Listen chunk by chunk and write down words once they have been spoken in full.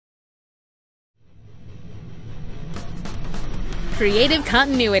creative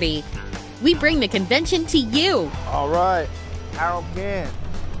continuity. We bring the convention to you. All right, Harold Gant,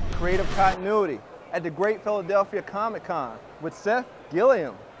 creative continuity at the Great Philadelphia Comic Con with Seth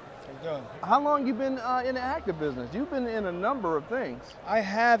Gilliam. How you doing? How long you been in the active business? You've been in a number of things. I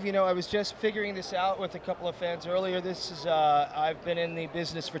have, I was just figuring this out with a couple of fans earlier. I've been in the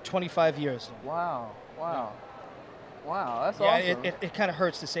business for 25 years. Wow, wow. Wow, that's awesome. Yeah, it kind of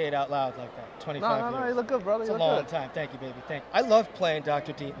hurts to say it out loud like that. 25 years. No, you look good, brother. It's a long time. Thank you, baby. Thank you. I love playing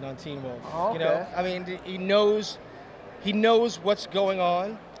Dr. Deaton on Teen Wolf. Oh, okay. I mean, he knows what's going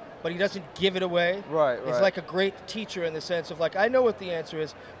on, but he doesn't give it away. Right. He's like a great teacher in the sense of like, I know what the answer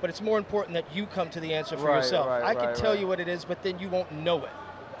is, but it's more important that you come to the answer for yourself. I can tell you what it is, but then you won't know it.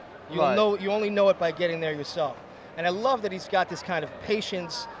 You only know it by getting there yourself. And I love that he's got this kind of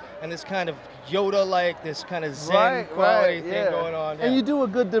patience and this kind of Yoda-like, this kind of Zen quality thing going on. Yeah. And you do a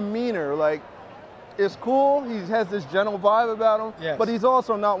good demeanor. Like, it's cool. He has this gentle vibe about him, but he's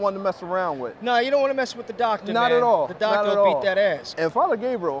also not one to mess around with. No, you don't want to mess with the doctor, Not at all. The doctor will beat that ass. And Father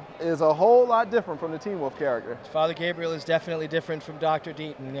Gabriel is a whole lot different from the Teen Wolf character. Father Gabriel is definitely different from Dr.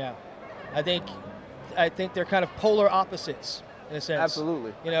 Deaton, yeah. I think they're kind of polar opposites, in a sense.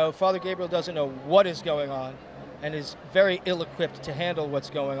 Absolutely. Father Gabriel doesn't know what is going on and is very ill-equipped to handle what's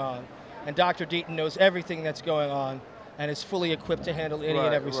going on. And Dr. Deaton knows everything that's going on and is fully equipped to handle any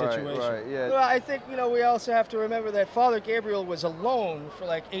and every situation. Well, I think, we also have to remember that Father Gabriel was alone for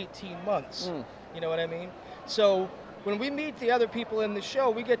like 18 months. You know what I mean? So when we meet the other people in the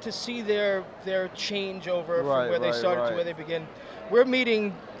show, we get to see their changeover from where they started to where they begin. We're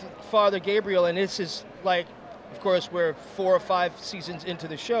meeting Father Gabriel, and this is like, of course, we're 4 or 5 seasons into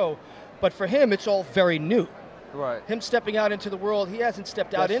the show, but for him, it's all very new. Right. Him stepping out into the world, he hasn't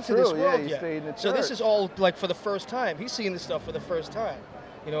stepped out into this world yet. Stayed in the church. So this is all like for the first time. He's seeing this stuff for the first time.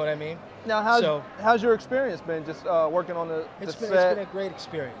 You know what I mean? Now, how's your experience been just working on the set? It's been a great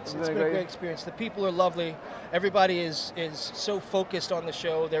experience. It's been a great experience. The people are lovely. Everybody is so focused on the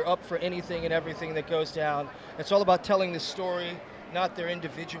show. They're up for anything and everything that goes down. It's all about telling the story, not their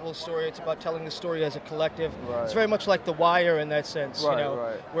individual story. It's about telling the story as a collective. It's very much like The Wire in that sense,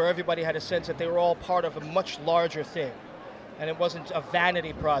 where everybody had a sense that they were all part of a much larger thing, and it wasn't a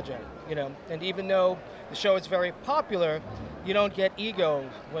vanity project, And even though the show is very popular, you don't get ego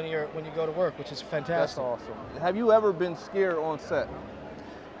when you go to work, which is fantastic. That's awesome. Have you ever been scared on set?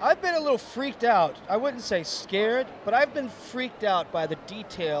 I've been a little freaked out. I wouldn't say scared, but I've been freaked out by the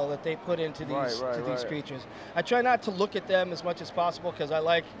detail that they put into these creatures. I try not to look at them as much as possible because I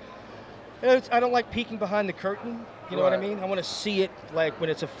don't like peeking behind the curtain. You know what I mean? I want to see it like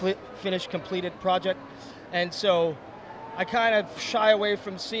when it's a finished, completed project. And so I kind of shy away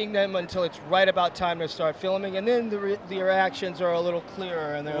from seeing them until it's right about time to start filming, and then the reactions are a little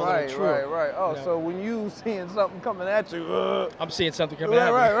clearer and they're a little truer. Right. Oh, so when you seeing something coming at you, I'm seeing something coming at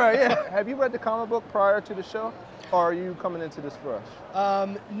me. Yeah. Have you read the comic book prior to the show, or are you coming into this fresh?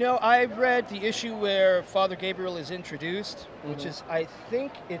 No, I read the issue where Father Gabriel is introduced, which is, I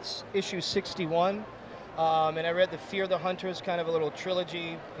think it's issue 61. And I read the Fear the Hunters, kind of a little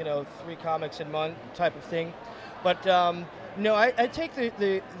trilogy, 3 comics in one type of thing. But no, I take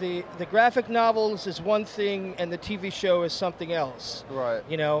the graphic novels as one thing and the TV show as something else. Right.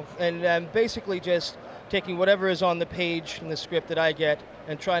 And I'm basically just taking whatever is on the page in the script that I get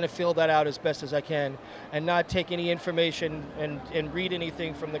and trying to fill that out as best as I can, and not take any information and read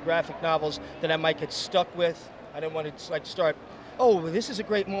anything from the graphic novels that I might get stuck with. I don't want to start, oh, this is a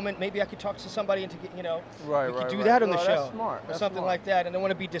great moment. Maybe I could talk to somebody and we could do that on the show. That's smart. Or something like that. And I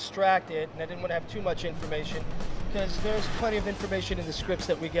want to be distracted, and I didn't want to have too much information because there's plenty of information in the scripts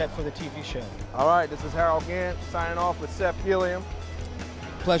that we get for the TV show. All right, this is Harold Gant signing off with Seth Gilliam.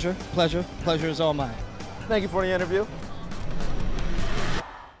 Pleasure is all mine. Thank you for the interview.